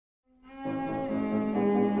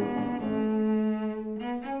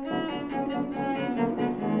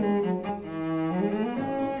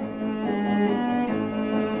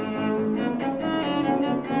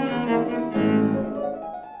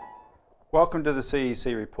Welcome to the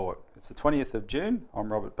CEC Report. It's the 20th of June.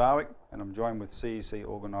 I'm Robert Barwick and I'm joined with CEC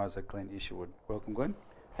Organiser Glen Isherwood. Welcome, Glen.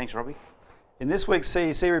 Thanks, Robbie. In this week's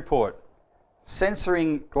CEC Report,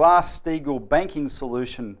 Censoring Glass-Steagall banking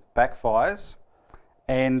solution backfires,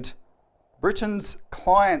 and Britain's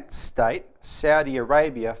client state, Saudi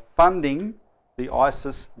Arabia, funding the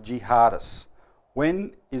ISIS jihadists.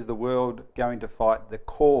 When is the world going to fight the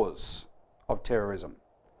cause of terrorism?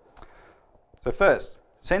 So first,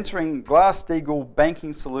 Censoring Glass-Steagall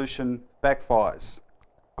banking solution backfires.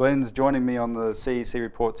 Glen's joining me on the CEC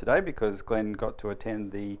Report today because Glen got to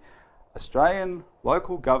attend the Australian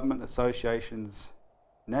Local Government Association's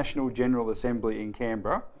National General Assembly in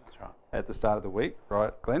Canberra. That's right. At the start of the week,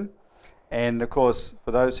 right, Glen? And of course,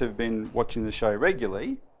 for those who've been watching the show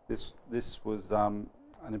regularly, this was an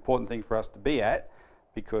important thing for us to be at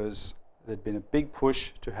because there'd been a big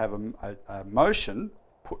push to have a motion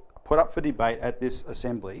put up for debate at this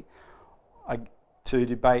assembly to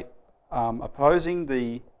debate opposing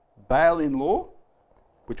the bail-in law,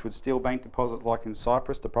 which would steal bank deposits like in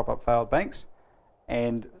Cyprus to prop up failed banks,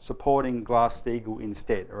 and supporting Glass-Steagall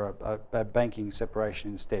instead, or a banking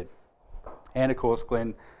separation instead. And of course,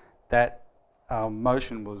 Glen, that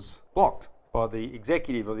motion was blocked by the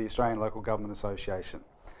executive of the Australian Local Government Association.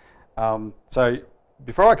 So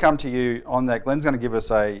before I come to you on that, Glen's going to give us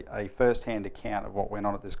a first-hand account of what went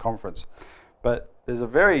on at this conference. But there's a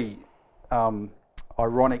very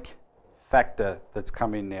ironic factor that's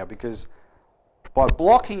come in now, because by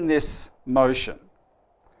blocking this motion,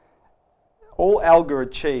 all Alga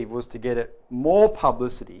achieved was to get it more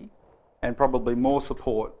publicity and probably more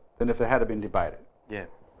support than if it had been debated. Yeah.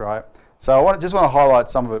 Right? So I just want to highlight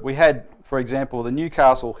some of it. We had, for example, the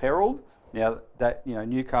Newcastle Herald. Now, that, you know,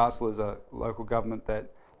 Newcastle is a local government that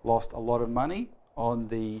lost a lot of money on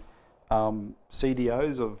the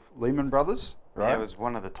CDOs of Lehman Brothers. Right? Yeah, it was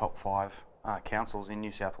one of the top 5 councils in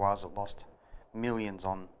New South Wales that lost millions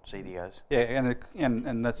on CDOs. Yeah,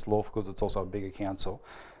 and that's lawful because it's also a bigger council.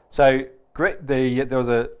 So there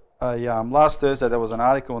was last Thursday there was an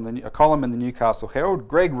article in a column in the Newcastle Herald.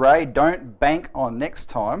 Greg Ray, don't bank on next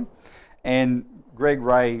time, and Greg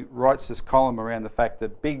Ray writes this column around the fact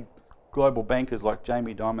that big global bankers like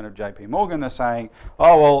Jamie Dimon of JP Morgan are saying,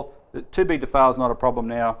 oh well, too big to fail is not a problem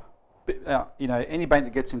now. You know, any bank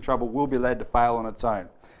that gets in trouble will be allowed to fail on its own.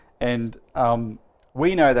 And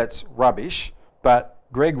we know that's rubbish, but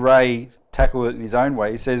Greg Ray tackled it in his own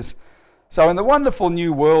way. He says, so in the wonderful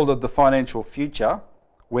new world of the financial future,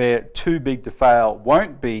 where too big to fail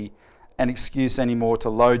won't be an excuse anymore to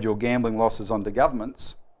load your gambling losses onto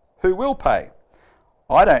governments, who will pay?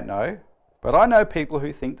 I don't know, but I know people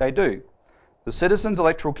who think they do. The Citizens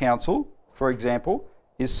Electoral Council, for example,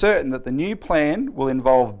 is certain that the new plan will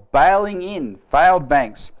involve bailing in failed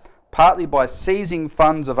banks, partly by seizing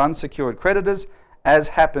funds of unsecured creditors, as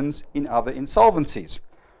happens in other insolvencies.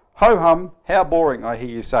 Ho-hum, how boring, I hear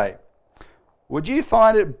you say. Would you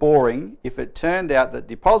find it boring if it turned out that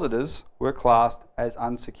depositors were classed as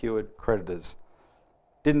unsecured creditors?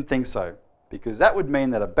 Didn't think so, because that would mean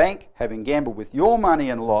that a bank, having gambled with your money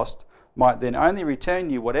and lost, might then only return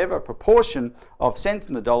you whatever proportion of cents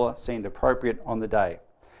in the dollar seemed appropriate on the day.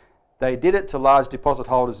 They did it to large deposit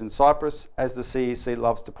holders in Cyprus, as the CEC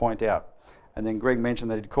loves to point out. And then Greg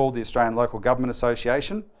mentioned that he'd called the Australian Local Government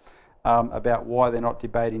Association about why they're not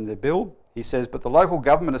debating the bill. He says, but the Local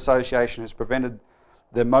Government Association has prevented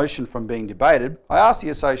the motion from being debated. I asked the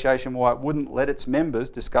association why it wouldn't let its members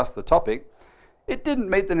discuss the topic. It didn't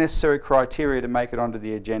meet the necessary criteria to make it onto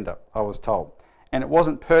the agenda, I was told, and it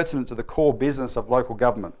wasn't pertinent to the core business of local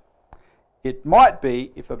government. It might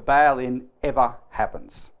be if a bail-in ever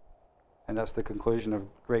happens. And that's the conclusion of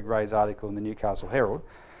Greg Ray's article in the Newcastle Herald.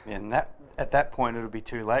 And at that point it'll be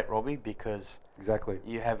too late, Robbie, because exactly,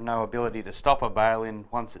 you have no ability to stop a bail-in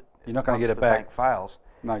once you're not going to get it the back. Bank fails.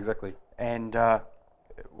 No, exactly. And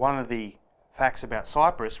one of the facts about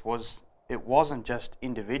Cyprus was it wasn't just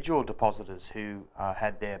individual depositors who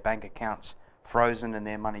had their bank accounts frozen and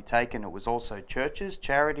their money taken. It was also churches,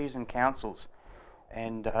 charities and councils.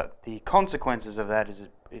 And the consequences of that is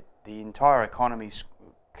the entire economy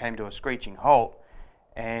came to a screeching halt,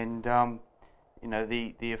 and you know,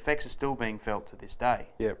 the effects are still being felt to this day.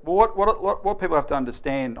 Yeah. Well, what people have to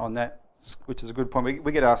understand on that, which is a good point,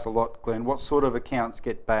 we get asked a lot, Glen, what sort of accounts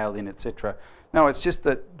get bailed in, etc. No, it's just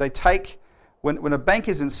that they take, when a bank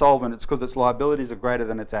is insolvent, it's because its liabilities are greater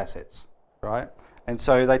than its assets, right? And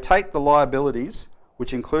so they take the liabilities,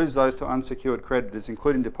 which includes those to unsecured creditors,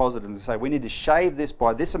 including depositors, and say we need to shave this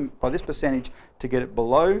by this percentage to get it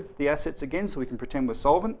below the assets again, so we can pretend we're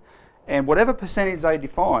solvent. And whatever percentage they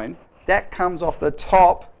define, that comes off the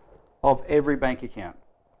top of every bank account.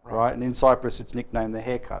 right? And in Cyprus, it's nicknamed the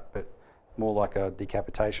haircut, but more like a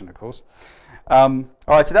decapitation, of course. All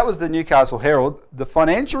right, so that was the Newcastle Herald. The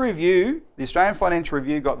Financial Review, the Australian Financial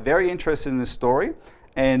Review, got very interested in this story,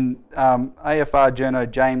 and AFR journo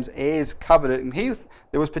James Ayres covered it, and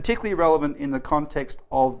it was particularly relevant in the context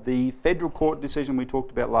of the federal court decision we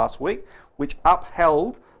talked about last week, which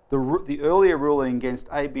upheld the earlier ruling against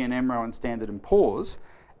ABN AMRO and Standard & Poor's,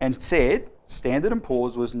 and said Standard &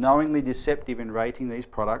 Poor's was knowingly deceptive in rating these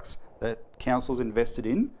products that councils invested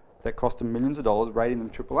in that cost them millions of dollars, rating them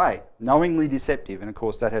AAA. Knowingly deceptive, and of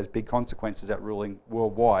course that has big consequences, that ruling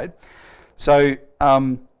worldwide. So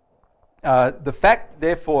the fact,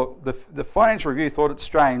 therefore, the Financial Review thought it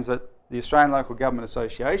strange that the Australian Local Government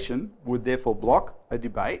Association would therefore block a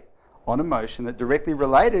debate on a motion that directly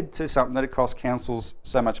related to something that had cost councils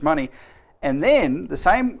so much money. And then the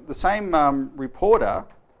same reporter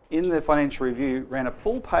in the Financial Review ran a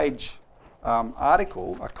full-page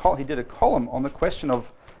article. He did a column on the question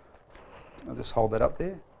of, I'll just hold that up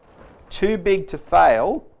there, too big to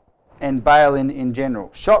fail and bail-in in general.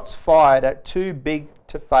 Shots fired at too big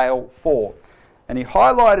to fail for. And he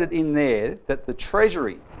highlighted in there that the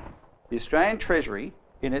Treasury, the Australian Treasury,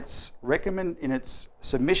 in its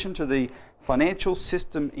submission to the financial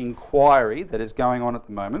system inquiry that is going on at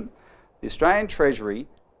the moment, the Australian Treasury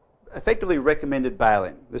effectively recommended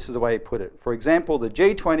bail-in. This is the way he put it. For example, the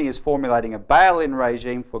G20 is formulating a bail-in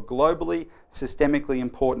regime for globally systemically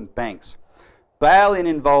important banks. Bail-in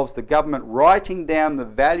involves the government writing down the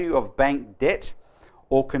value of bank debt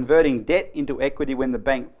or converting debt into equity when the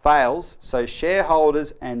bank fails, so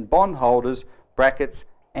shareholders and bondholders, brackets,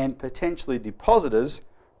 and potentially depositors,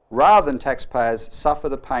 rather than taxpayers, suffer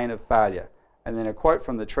the pain of failure. And then a quote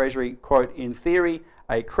from the Treasury, quote, in theory,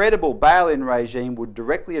 a credible bail-in regime would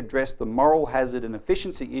directly address the moral hazard and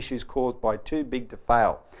efficiency issues caused by too big to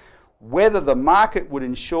fail. Whether the market would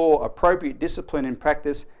ensure appropriate discipline in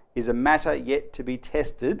practice is a matter yet to be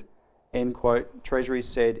tested, end quote, Treasury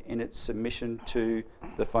said in its submission to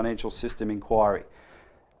the financial system inquiry.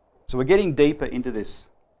 So we're getting deeper into this,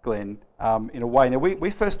 Glenn, in a way. Now,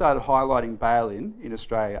 we first started highlighting bail-in in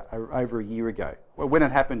Australia over a year ago, when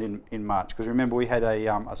it happened in March, because remember we had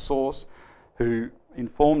a source who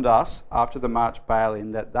informed us after the March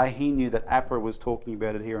bail-in that he knew that APRA was talking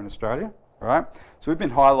about it here in Australia, right? So we've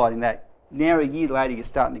been highlighting that. Now a year later you're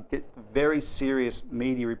starting to get very serious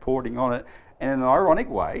media reporting on it, and in an ironic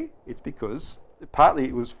way, it's because partly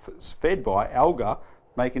it was fed by ALGA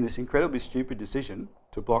making this incredibly stupid decision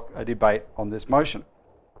to block a debate on this motion.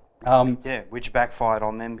 Yeah, which backfired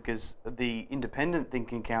on them because the independent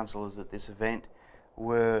thinking councillors at this event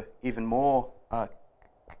were even more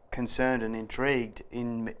concerned and intrigued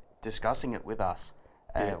in discussing it with us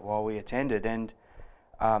while we attended. And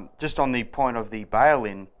just on the point of the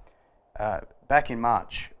bail-in, back in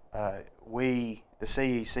March, the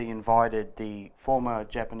CEC invited the former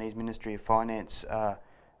Japanese Ministry of Finance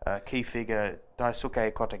key figure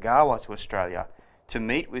Daisuke Kotagawa to Australia to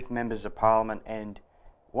meet with members of Parliament, and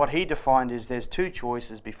what he defined is there's two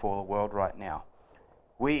choices before the world right now.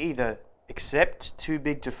 We either accept too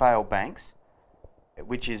big to fail banks,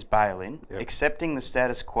 which is bail-in, accepting the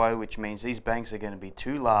status quo, which means these banks are going to be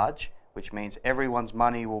too large, which means everyone's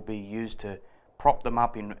money will be used to prop them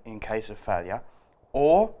up in case of failure,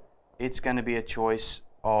 or it's going to be a choice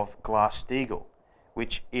of Glass-Steagall,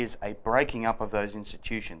 which is a breaking up of those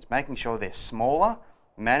institutions, making sure they're smaller,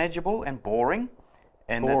 manageable and boring,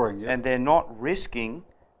 and they're not risking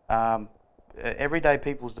everyday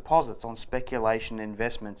people's deposits on speculation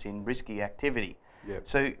investments in risky activity. Yep.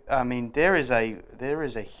 So I mean there is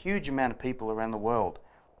a huge amount of people around the world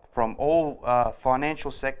from all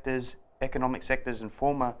financial sectors, economic sectors and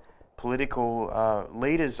former political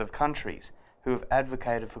leaders of countries who have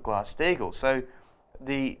advocated for Glass-Steagall. So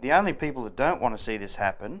the only people that don't want to see this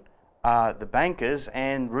happen are the bankers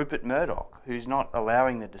and Rupert Murdoch, who's not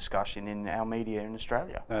allowing the discussion in our media in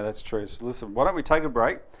Australia. No, that's true. So listen, why don't we take a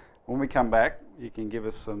break? When we come back, you can give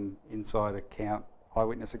us some inside account,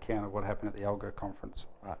 eyewitness account of what happened at the ALGA conference.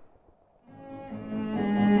 Right.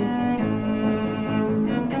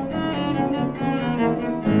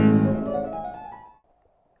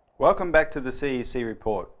 Welcome back to the CEC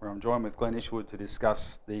Report, where I'm joined with Glen Isherwood to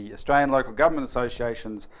discuss the Australian Local Government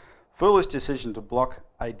Association's foolish decision to block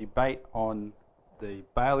a debate on the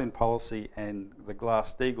bail-in policy and the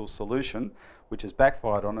Glass-Steagall solution, which has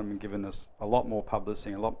backfired on them and given us a lot more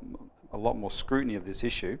publicity and a lot more scrutiny of this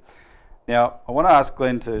issue. Now, I want to ask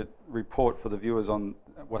Glen to report for the viewers on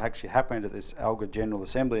what actually happened at this ALGA General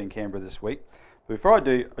Assembly in Canberra this week. But before I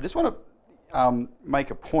do, I just want to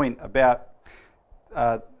make a point about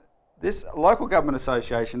this local government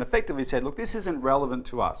association effectively said, look, this isn't relevant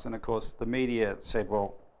to us. And of course, the media said,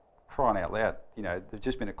 well, crying out loud, you know, there's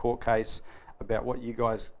just been a court case about what you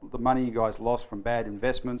guys, the money you guys lost from bad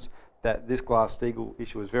investments, that this Glass-Steagall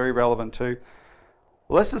issue is very relevant to.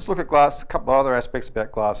 Well, let's just look at a couple of other aspects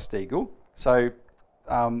about Glass-Steagall. So,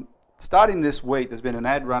 starting this week, there's been an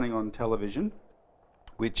ad running on television,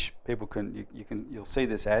 which people you'll see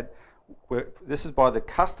this ad. This is by the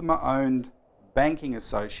Customer-Owned Banking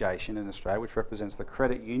Association in Australia, which represents the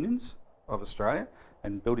credit unions of Australia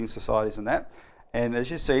and building societies and that. And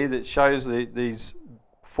as you see, that shows these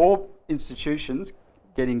 4 institutions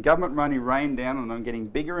getting government money rained down on them, getting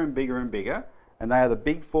bigger and bigger and bigger, and they are the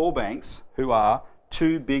big 4 banks who are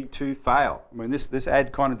too big to fail. I mean, this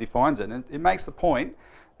ad kind of defines it, and it makes the point.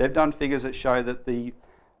 They've done figures that show that the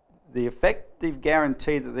effective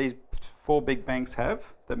guarantee that these 4 big banks have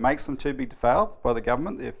that makes them too big to fail by the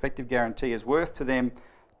government, the effective guarantee is worth to them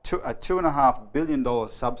a $2.5 billion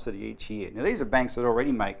subsidy each year. Now, these are banks that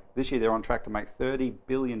already make, this year they're on track to make $30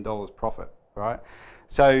 billion profit, right?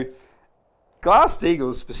 So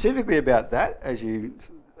Glass-Steagall is specifically about that, as you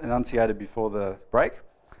enunciated before the break.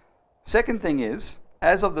 Second thing is,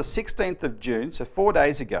 as of the 16th of June, so 4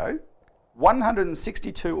 days ago,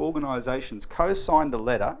 162 organisations co-signed a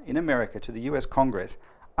letter in America to the US Congress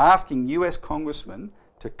asking US congressmen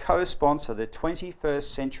to co-sponsor the 21st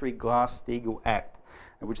Century Glass-Steagall Act,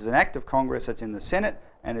 which is an act of Congress that's in the Senate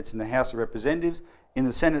and it's in the House of Representatives. In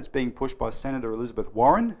the Senate, it's being pushed by Senator Elizabeth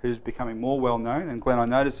Warren, who's becoming more well-known. And Glenn, I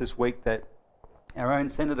noticed this week that our own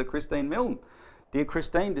Senator Christine Milne, dear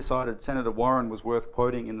Christine, decided Senator Warren was worth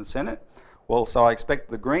quoting in the Senate. Well, so I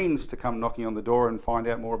expect the Greens to come knocking on the door and find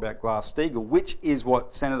out more about Glass-Steagall, which is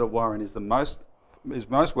what Senator Warren is most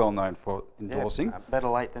well known for endorsing. Yeah, better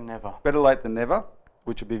late than never. Better late than never,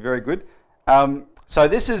 which would be very good. So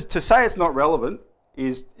this is, to say it's not relevant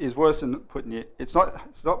is worse than putting your, it's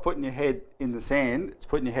not putting your head in the sand, it's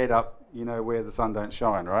putting your head up, you know, where the sun don't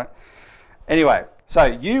shine, right? Anyway, so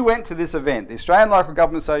you went to this event, the Australian Local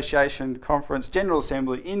Government Association Conference General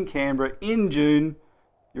Assembly in Canberra in June.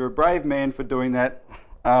 You're a brave man for doing that.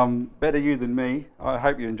 Better you than me. I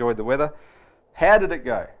hope you enjoyed the weather. How did it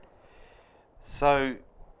go? So,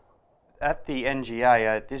 at the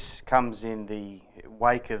NGA, this comes in the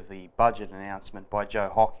wake of the budget announcement by Joe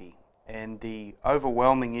Hockey, and the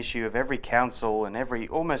overwhelming issue of every council and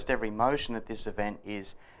almost every motion at this event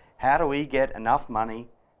is, how do we get enough money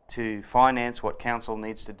to finance what council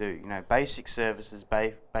needs to do? You know, basic services,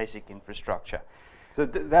 basic infrastructure. So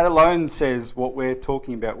that alone says what we're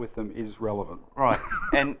talking about with them is relevant. Right,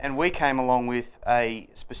 and we came along with a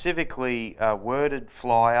specifically worded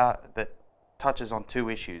flyer that touches on 2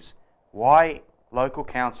 issues. Why local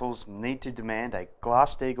councils need to demand a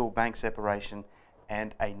Glass-Steagall bank separation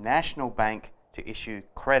and a national bank to issue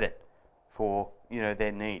credit for, you know,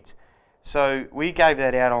 their needs. So we gave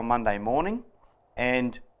that out on Monday morning,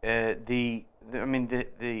 and the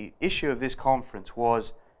issue of this conference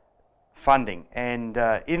was funding, and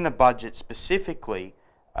in the budget specifically,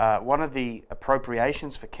 one of the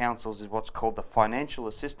appropriations for councils is what's called the Financial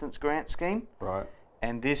Assistance Grant Scheme. Right.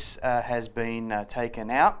 And this has been taken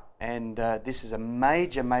out, and this is a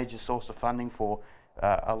major source of funding for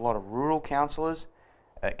a lot of rural councils.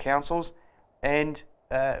 And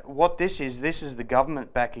what this is the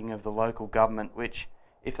government backing of the local government, which,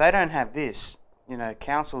 if they don't have this, you know,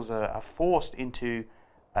 councils are forced into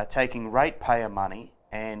taking ratepayer money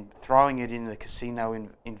and throwing it into casino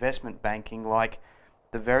investment banking, like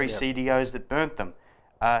the very CDOs that burnt them.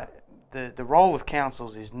 The role of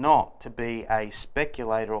councils is not to be a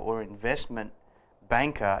speculator or investment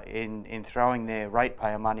banker in throwing their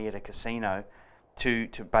ratepayer money at a casino to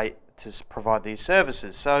provide these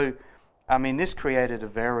services. So, I mean, this created a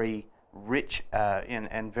very rich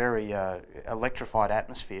and very electrified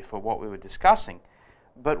atmosphere for what we were discussing.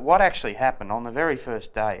 But what actually happened on the very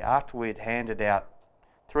first day, after we'd handed out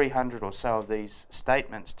 300 or so of these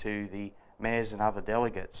statements to the mayors and other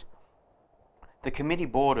delegates, the committee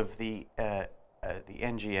board of the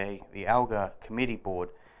NGA, the ALGA committee board,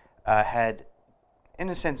 had, in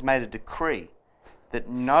a sense, made a decree that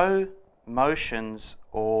no motions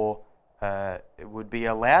or would be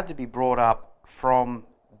allowed to be brought up from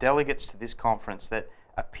delegates to this conference that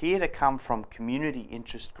appear to come from community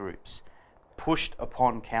interest groups pushed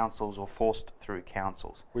upon councils or forced through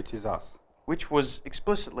councils. Which is us. Which was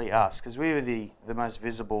explicitly us, because we were the most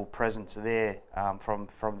visible presence there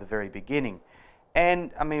from the very beginning.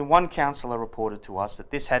 And, I mean, one councillor reported to us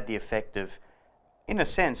that this had the effect of, in a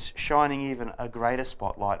sense, shining even a greater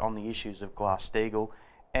spotlight on the issues of Glass-Steagall.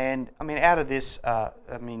 And, I mean, out of this,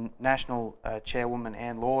 National Chairwoman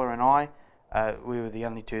Anne Lawler and I we were the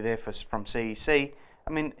only two there from CEC. I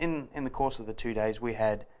mean, in the course of the 2 days, we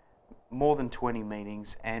had more than 20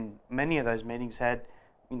 meetings, and many of those meetings had,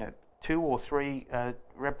 2 or 3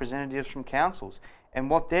 representatives from councils. And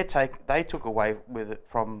what they took away with it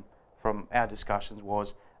from our discussions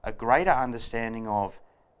was a greater understanding of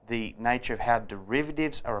the nature of how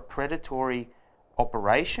derivatives are a predatory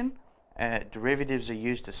operation. Derivatives are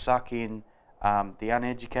used to suck in the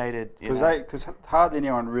uneducated. Because hardly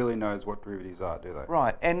anyone really knows what derivatives are, do they?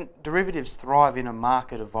 Right, and derivatives thrive in a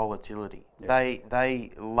market of volatility. Yep.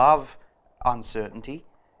 They love uncertainty,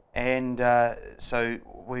 and so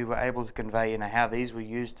we were able to convey how these were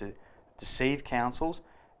used to deceive councils.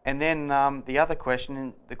 And then the other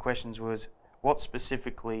questions was, what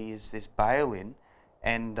specifically is this bail-in,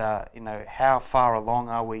 and how far along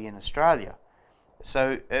are we in Australia?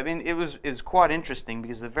 So I mean, it was quite interesting,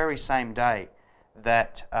 because the very same day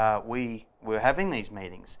that we were having these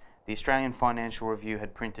meetings, the Australian Financial Review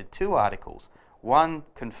had printed 2 articles, one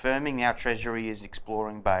confirming our Treasury is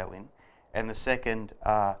exploring bail-in, and the second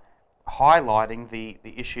highlighting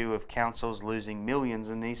the issue of councils losing millions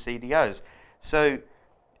in these CDOs. So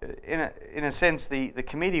in a sense, the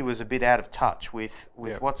committee was a bit out of touch with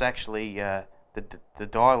Yep. what's actually the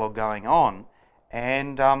dialogue going on.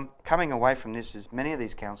 And coming away from this, is many of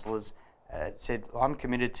these councillors said, I'm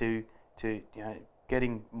committed to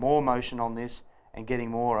getting more motion on this and getting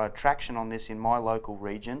more traction on this in my local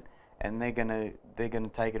region, and they're going to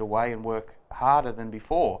take it away and work harder than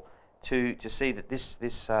before to see that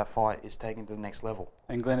this fight is taken to the next level.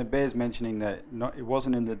 And Glenn, it bears mentioning that it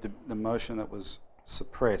wasn't in the motion that was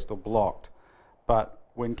suppressed or blocked, but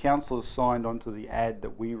when councillors signed onto the ad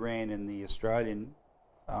that we ran in the Australian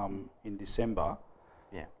in December,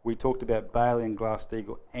 we talked about bail-in,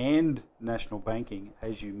 Glass-Steagall and national banking,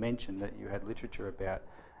 as you mentioned that you had literature about.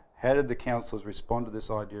 How did the councillors respond to this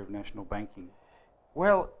idea of national banking?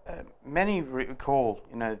 Well, many recall,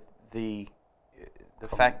 the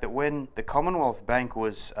fact that when the Commonwealth Bank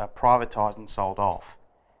was privatised and sold off,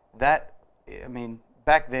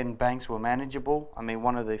 back then banks were manageable. I mean,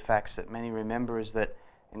 one of the facts that many remember is that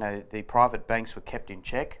the private banks were kept in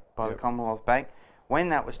check by the Commonwealth Bank. When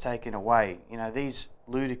that was taken away, these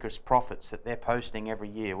ludicrous profits that they're posting every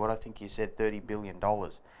year, what I think you said, $30 billion,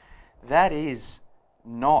 that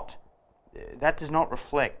does not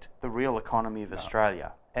reflect the real economy of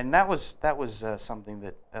Australia. And that was something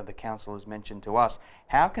that the councillors mentioned to us.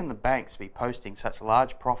 How can the banks be posting such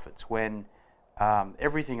large profits when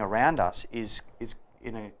everything around us is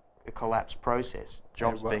in a collapse process,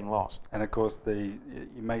 jobs being lost? And of course,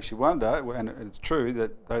 it makes you wonder, and it's true,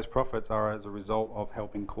 that those profits are as a result of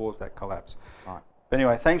helping cause that collapse. Right. But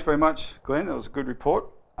anyway, thanks very much, Glenn. That was a good report.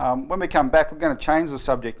 When we come back, we're going to change the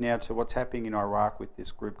subject now to what's happening in Iraq with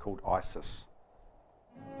this group called ISIS.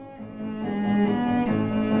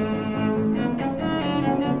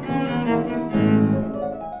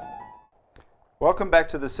 Welcome back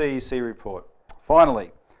to the CEC Report.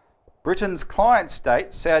 Finally, Britain's client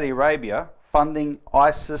state, Saudi Arabia, funding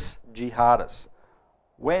ISIS jihadists.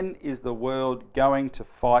 When is the world going to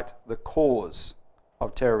fight the cause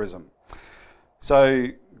of terrorism? So,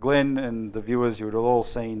 Glenn and the viewers, you would have all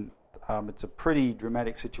seen it's a pretty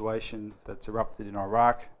dramatic situation that's erupted in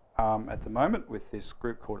Iraq at the moment with this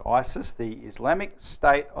group called ISIS, the Islamic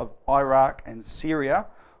State of Iraq and Syria,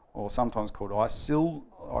 or sometimes called ISIL,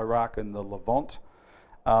 Iraq and the Levant.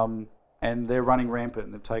 And they're running rampant,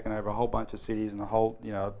 and they've taken over a whole bunch of cities, and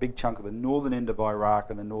a big chunk of the northern end of Iraq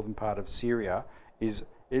and the northern part of Syria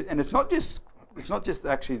and it's not just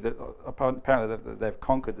actually that apparently they've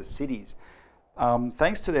conquered the cities.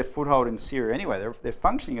 Thanks to their foothold in Syria anyway, they're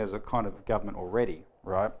functioning as a kind of government already,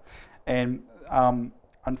 right? And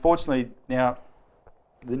unfortunately now,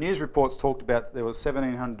 the news reports talked about there were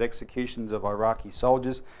 1,700 executions of Iraqi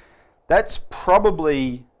soldiers. That's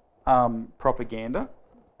probably propaganda,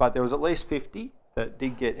 but there was at least 50 that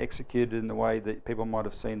did get executed in the way that people might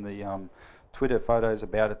have seen the Twitter photos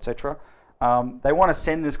about, etc. They want to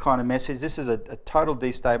send this kind of message. This is a total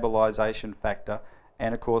destabilisation factor.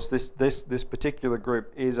 And of course, this particular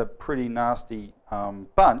group is a pretty nasty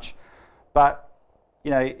bunch. But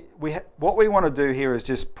what we want to do here is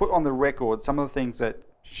just put on the record some of the things that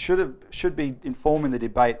should be informing the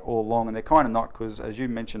debate all along, and they're kind of not, because as you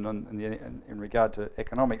mentioned in regard to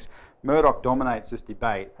economics, Murdoch dominates this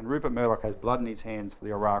debate, and Rupert Murdoch has blood in his hands for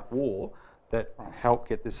the Iraq War that helped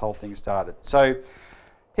get this whole thing started. So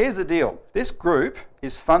here's the deal: this group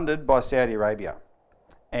is funded by Saudi Arabia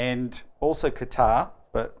and also Qatar,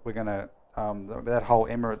 but we're going to that whole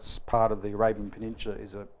Emirates part of the Arabian Peninsula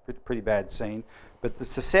is a pretty bad scene. But the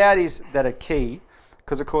Saudis that are key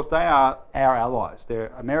because of course they are our allies. They're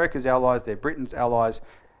America's allies, they're Britain's allies.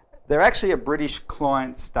 They're actually a British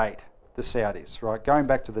client state, the Saudis, right? Going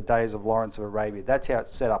back to the days of Lawrence of Arabia, that's how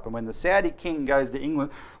it's set up. And when the Saudi king goes to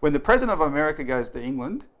England, when the President of America goes to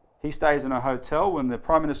England, he stays in a hotel. When the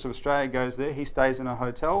Prime Minister of Australia goes there, he stays in a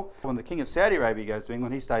hotel. When the King of Saudi Arabia goes to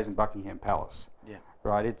England, he stays in Buckingham Palace. Yeah.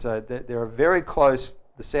 Right? It's they're a very close,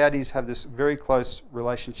 the Saudis have this very close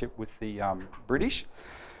relationship with the British.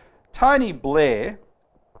 Tony Blair,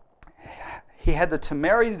 he had the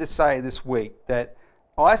temerity to say this week that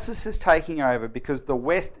ISIS is taking over because the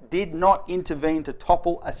West did not intervene to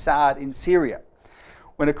topple Assad in Syria.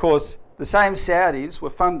 When, of course, the same Saudis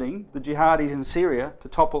were funding the jihadis in Syria to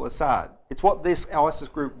topple Assad. It's what this ISIS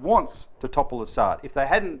group wants to topple Assad.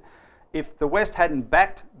 If the West hadn't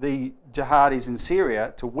backed the jihadis in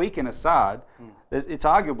Syria to weaken Assad, it's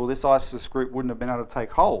arguable this ISIS group wouldn't have been able to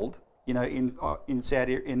take hold, in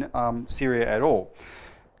Syria at all.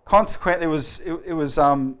 Consequently, it was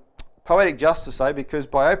poetic justice, though, because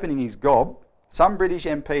by opening his gob, some British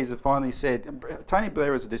MPs have finally said, Tony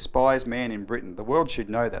Blair is a despised man in Britain. The world should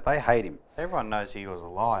know that. They hate him. Everyone knows he was a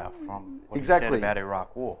liar from what he said about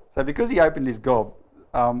Iraq War. So because he opened his gob,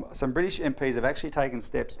 some British MPs have actually taken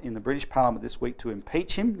steps in the British Parliament this week to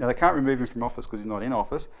impeach him. Now, they can't remove him from office because he's not in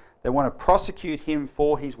office. They want to prosecute him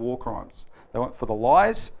for his war crimes. They want for the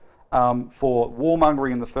lies, for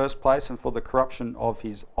warmongering in the first place, and for the corruption of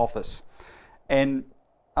his office. And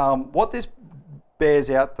what this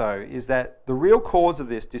bears out, though, is that the real cause of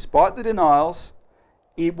this, despite the denials,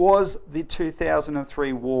 it was the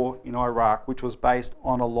 2003 war in Iraq, which was based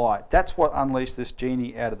on a lie. That's what unleashed this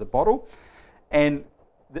genie out of the bottle. And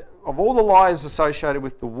of all the lies associated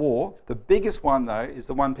with the war, the biggest one, though, is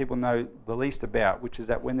the one people know the least about, which is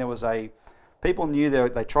that when there was people knew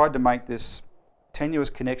they tried to make this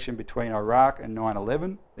tenuous connection between Iraq and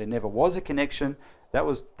 9/11. There never was a connection. That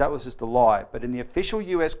was just a lie. But in the official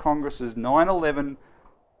US Congress's 9/11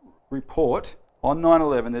 report on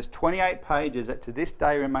 9/11, there's 28 pages that to this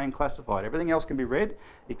day remain classified. Everything else can be read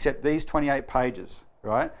except these 28 pages,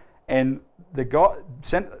 right? And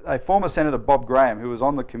a former Senator Bob Graham, who was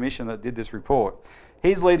on the commission that did this report,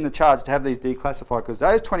 he's leading the charge to have these declassified because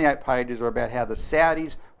those 28 pages are about how the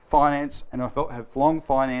Saudis finance and have long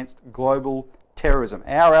financed global terrorism.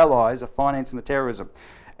 Our allies are financing the terrorism.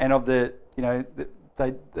 And of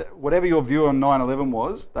whatever your view on 9/11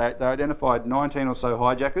 was, they identified 19 or so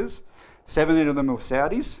hijackers. 17 of them were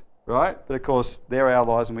Saudis, right? But of course, they're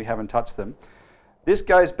allies and we haven't touched them. This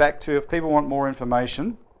goes back to, if people want more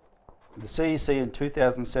information, the CEC in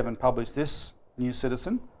 2007 published this New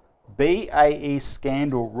Citizen, BAE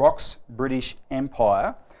Scandal Rocks British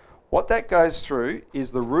Empire. What that goes through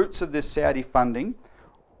is the roots of this Saudi funding,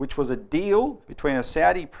 which was a deal between a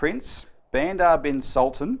Saudi prince, Bandar bin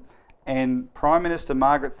Sultan, and Prime Minister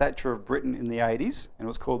Margaret Thatcher of Britain in the 80s, and it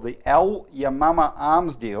was called the Al-Yamama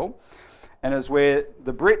arms deal, and it was where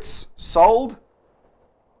the Brits sold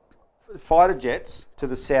fighter jets to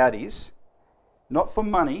the Saudis, not for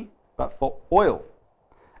money, but for oil.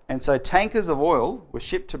 And so tankers of oil were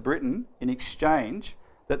shipped to Britain in exchange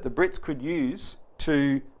that the Brits could use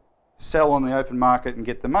to sell on the open market and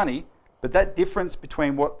get the money, but that difference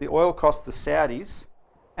between what the oil cost the Saudis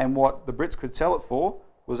and what the Brits could sell it for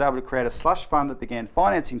was able to create a slush fund that began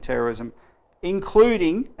financing terrorism,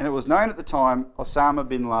 including, and it was known at the time, Osama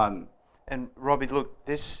bin Laden. And Robbie, look,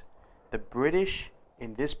 the British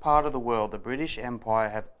in this part of the world, the British Empire,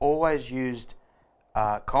 have always used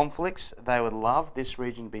conflicts. They would love this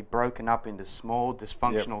region to be broken up into small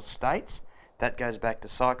dysfunctional states. That goes back to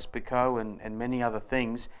Sykes-Picot and many other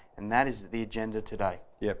things, and that is the agenda today.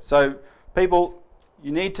 Yep. So people,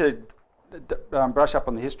 you need to brush up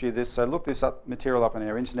on the history of this. So look this material up on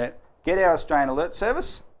our internet. Get our Australian Alert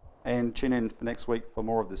Service and tune in for next week for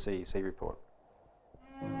more of the CEC Report.